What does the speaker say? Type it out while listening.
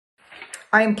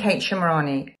I am Kate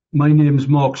Shamarani. My name is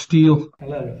Mark Steele.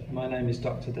 Hello, my name is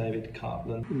Dr. David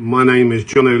Cartland. My name is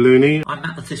John O'Looney. I'm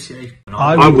Matt Letitia.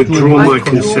 I withdraw my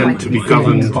consent to be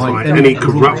governed by any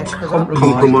corrupt,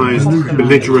 compromised,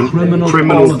 belligerent,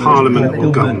 criminal parliament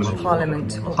or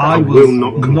government. I will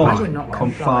not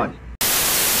comply.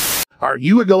 Are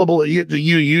you available? Do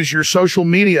you use your social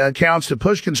media accounts to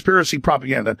push conspiracy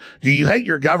propaganda? Do you hate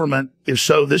your government? If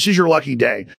so, this is your lucky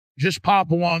day. Just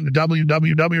pop along to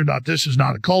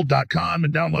www.thisisnotacult.com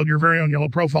and download your very own yellow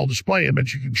profile display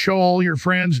image. You can show all your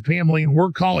friends, family, and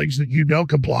work colleagues that you don't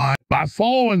comply. By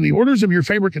following the orders of your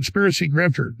favorite conspiracy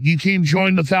grifter, you can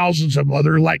join the thousands of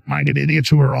other like-minded idiots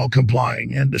who are all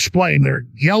complying and displaying their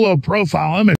yellow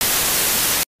profile image.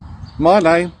 My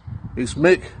name is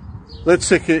Mick the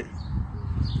Ticket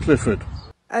Clifford.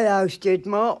 Hello,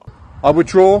 Skidmore. I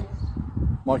withdraw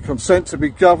my consent to be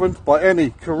governed by any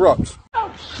corrupt... Oh,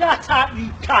 shut up, you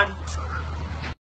cunt!